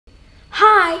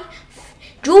Hi,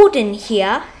 Jordan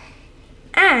here,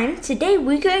 and today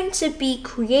we're going to be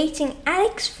creating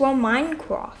Alex from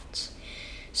Minecraft.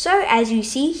 So as you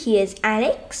see, here's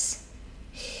Alex.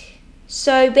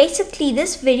 So basically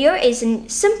this video is a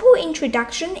simple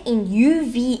introduction in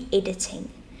UV editing.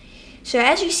 So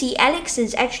as you see, Alex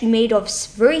is actually made of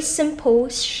very simple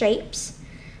shapes,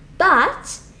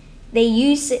 but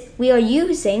we are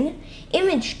using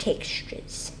image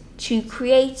textures to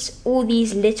create all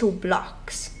these little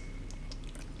blocks.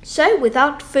 So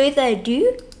without further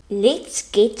ado, let's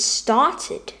get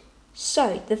started.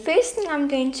 So the first thing I'm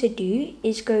going to do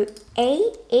is go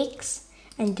AX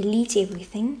and delete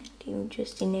everything. Let me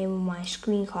just enable my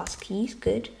screencast keys.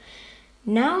 Good.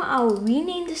 Now I'll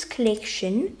rename this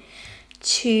collection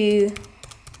to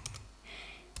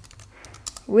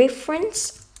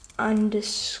reference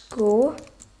underscore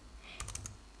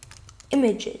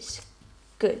images.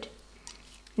 Good.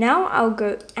 Now I'll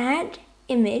go add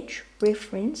image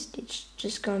reference. Let's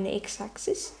just go on the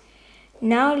x-axis.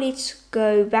 Now let's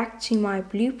go back to my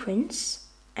blueprints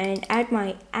and add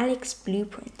my Alex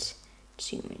blueprint.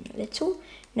 Zoom in a little.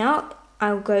 Now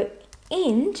I'll go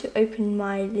in to open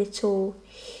my little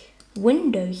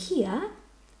window here,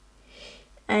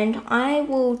 and I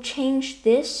will change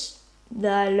the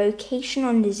location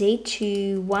on the Z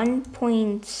to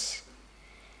 1.5.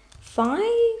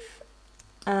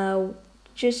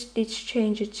 Let's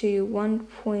change it to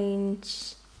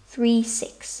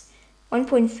 1.36.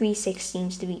 1.36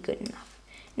 seems to be good enough.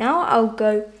 Now I'll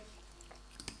go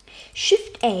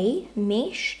Shift A,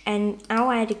 mesh, and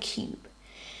I'll add a cube.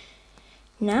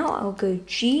 Now I'll go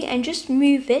G and just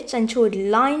move it until it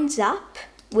lines up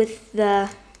with the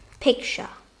picture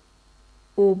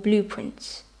or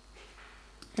blueprints.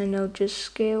 And I'll just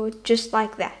scale it just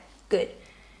like that. Good.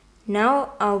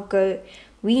 Now I'll go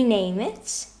rename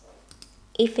it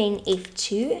FN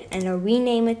F2 and I'll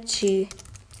rename it to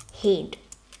head.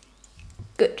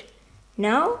 Good.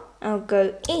 Now I'll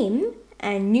go M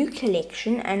and new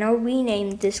collection and I'll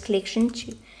rename this collection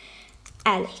to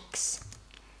Alex.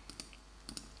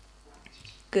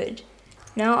 Good.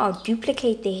 Now I'll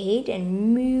duplicate the head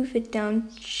and move it down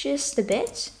just a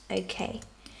bit. Okay.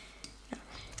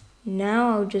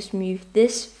 Now I'll just move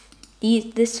this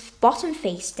bottom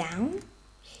face down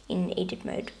in edit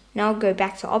mode. Now I'll go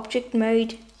back to object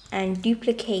mode and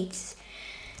duplicate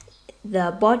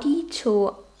the body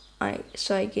so I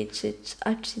get it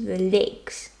up to the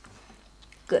legs.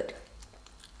 Good.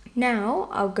 Now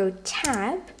I'll go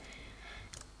tab,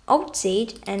 Alt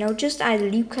Z, and I'll just add a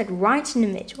loop cut right in the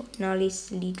middle. Now let's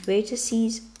delete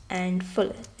vertices and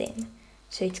fill them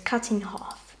so it's cut in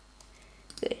half.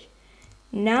 Good.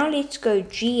 Now let's go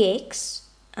GX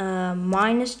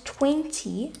minus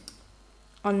 20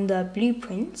 on the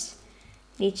blueprints.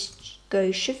 Let's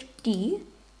go Shift D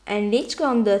and let's go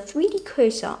on the 3D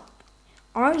cursor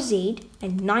RZ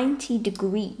and 90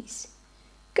 degrees.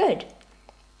 Good.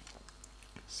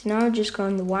 So now I'll just go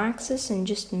on the y-axis and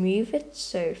just move it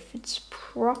so it fits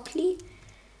properly.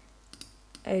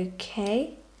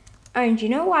 Okay. Oh, and you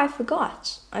know what I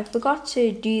forgot? I forgot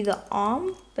to do the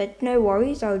arm, but no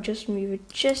worries, I'll just move it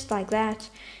just like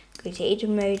that. Go to edit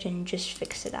mode and just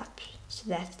fix it up. So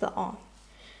that's the arm.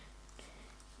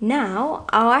 Now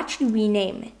I'll actually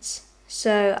rename it.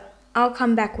 So I'll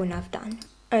come back when I've done.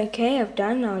 Okay, I've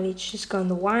done. Now let's just go on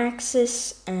the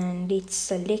y-axis and let's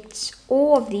select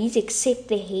all of these except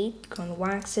the head. Go on the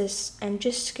y-axis and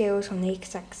just scale it on the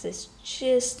x-axis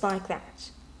just like that.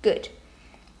 Good.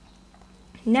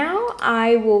 Now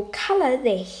I will color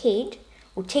the head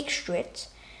or texture it.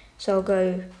 So I'll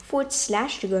go /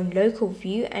 to go in local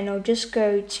view and I'll just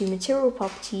go to material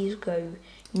properties,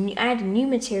 add a new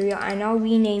material and I'll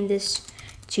rename this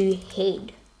to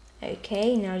head.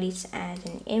 Okay, now let's add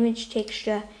an image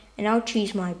texture and I'll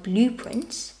choose my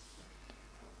blueprints.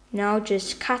 Now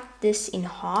just cut this in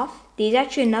half. There's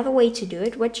actually another way to do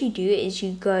it. What you do is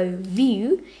you go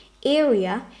view,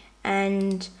 area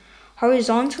and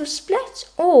horizontal split,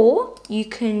 or you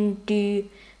can do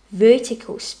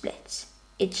vertical split.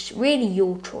 It's really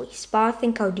your choice, but I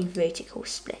think I'll do vertical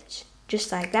split.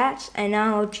 Just like that, and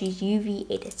now I'll choose UV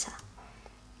editor.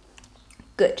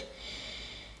 Good.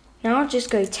 Now I'll just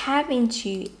go tab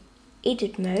into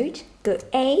edit mode, go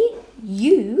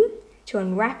U to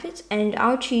unwrap it, and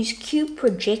I'll choose cube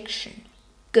projection.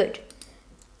 Good.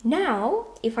 Now,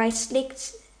 if I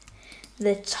select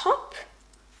the top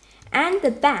and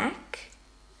the back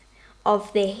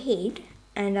of the head,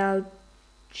 and I'll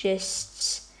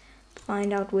just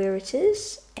find out where it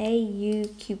is. AU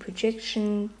cube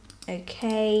projection.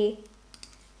 Okay.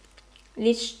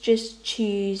 Let's just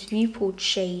choose viewport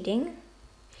shading.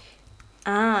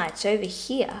 Ah, it's over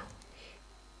here.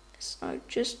 So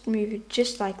just move it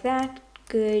just like that.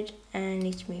 Good, and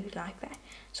let's move it like that.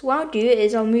 So what I'll do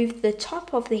is I'll move the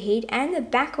top of the head and the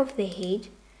back of the head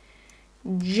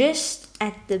just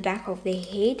at the back of the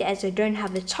head, as I don't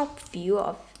have the top view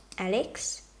of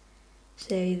Alex.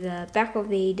 So the back of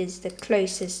the head is the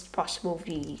closest possible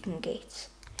view you can get.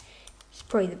 It's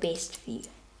probably the best view.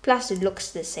 Plus it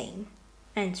looks the same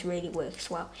and it really works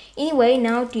well. Anyway,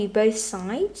 now do both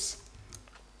sides.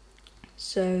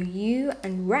 So you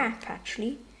unwrap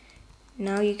actually.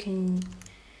 Now you can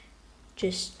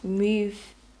just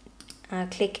move,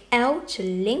 click L to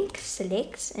link,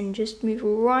 select, and just move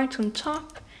right on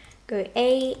top. Go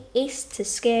A, S to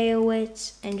scale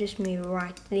it, and just move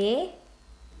right there.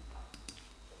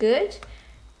 Good.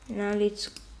 Now let's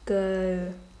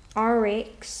go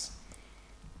RX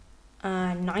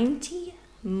 90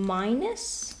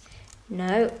 minus.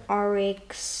 No,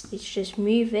 RX, let's just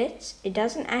move it. It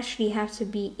doesn't actually have to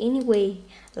be any way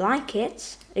like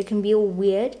it. It can be all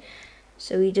weird.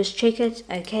 So we just check it.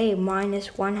 Okay,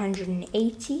 minus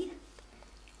 180.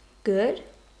 Good.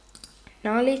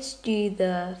 Now let's do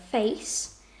the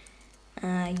face.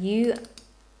 You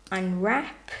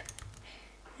unwrap.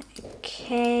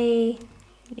 Okay,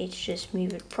 let's just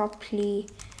move it properly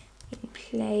in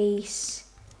place.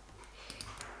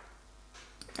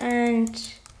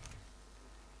 And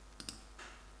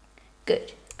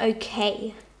good.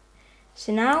 Okay,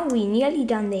 so now we nearly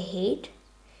done the head.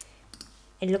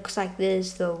 It looks like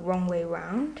there's the wrong way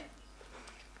around.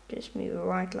 Just move it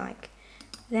right like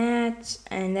that,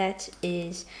 and that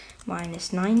is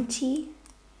minus 90.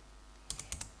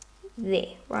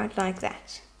 There, right like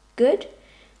that. Good.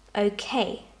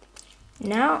 Okay,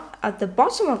 now at the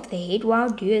bottom of the head, what I'll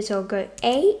do is I'll go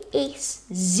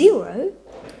AS0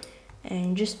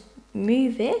 and just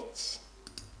move it.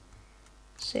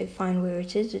 So find where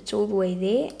it is, it's all the way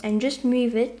there, and just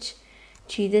move it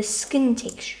to the skin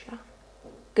texture.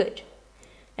 Good.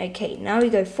 Okay, now we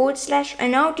go /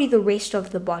 and I'll do the rest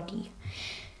of the body.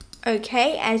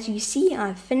 Okay, as you see,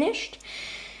 I've finished.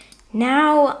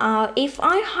 Now, if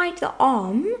I hide the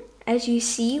arm, as you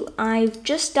see, I've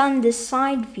just done this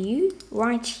side view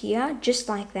right here, just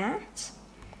like that.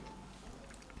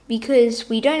 Because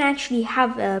we don't actually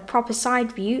have a proper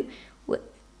side view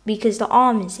because the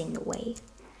arm is in the way.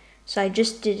 So I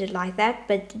just did it like that,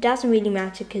 but it doesn't really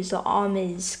matter because the arm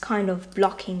is kind of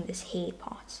blocking this hair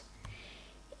part.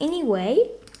 Anyway,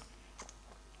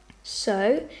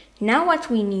 so now what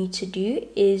we need to do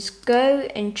is go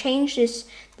and change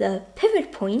the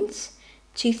pivot points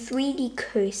to 3D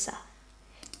cursor.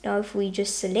 Now if we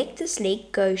just select this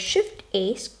leg, go Shift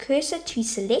S, cursor to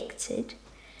selected,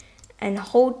 and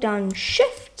hold down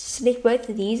Shift, select both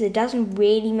of these. It doesn't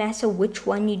really matter which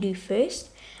one you do first.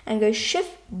 And go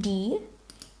Shift D,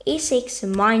 SX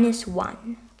minus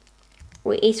 1,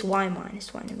 or SY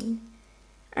minus 1, I mean.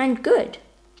 And good.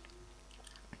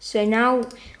 So now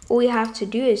all we have to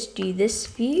do is do this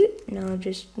view. Now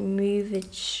just move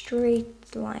it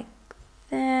straight like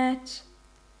that.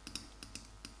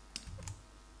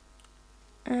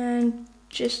 And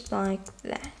just like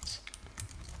that.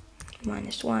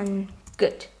 Minus 1,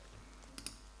 good.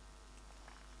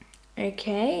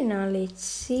 Okay, now let's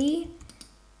see.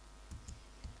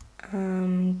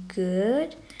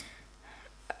 Good.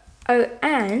 Oh,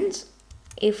 and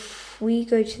if we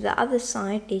go to the other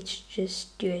side, let's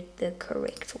just do it the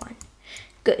correct one.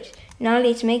 Good. Now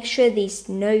let's make sure there's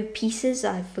no pieces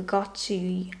I forgot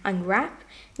to unwrap.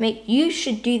 You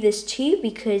should do this too,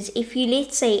 because if you,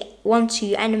 let's say, want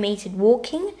to animate it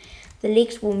walking, the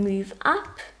legs will move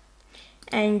up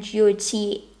and you would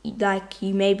see like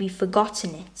you maybe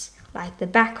forgotten it, like the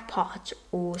back part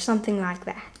or something like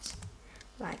that.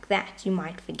 Like that, you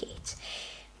might forget.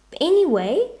 But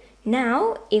anyway,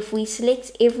 now if we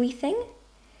select everything,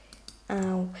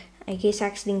 I guess I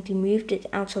accidentally moved it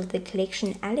out of the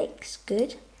collection, Alex.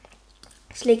 Good.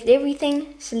 Select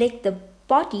everything, select the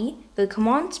body, go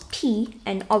Command P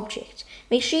and object.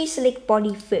 Make sure you select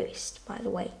body first, by the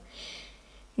way.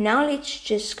 Now let's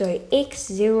just go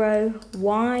X0,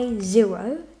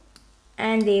 Y0,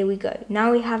 and there we go.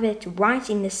 Now we have it right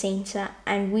in the center,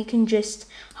 and we can just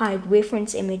hide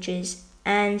reference images,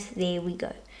 and there we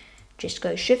go. Just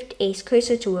go Shift S,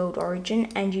 cursor to world origin,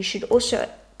 and you should also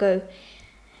go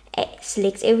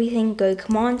select everything, go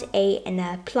Command A, and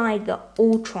apply the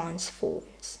all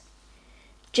transforms.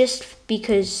 Just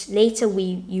because later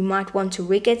you might want to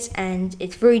rig it, and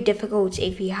it's very difficult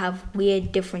if you have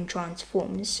weird different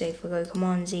transforms. So if we go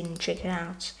Command Z and check it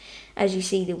out, as you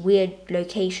see the weird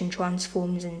location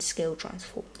transforms and scale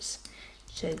transforms.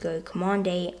 So go Command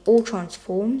A, all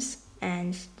transforms,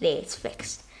 and there it's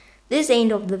fixed. this is the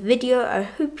end of the video. I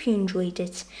hope you enjoyed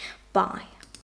it. Bye.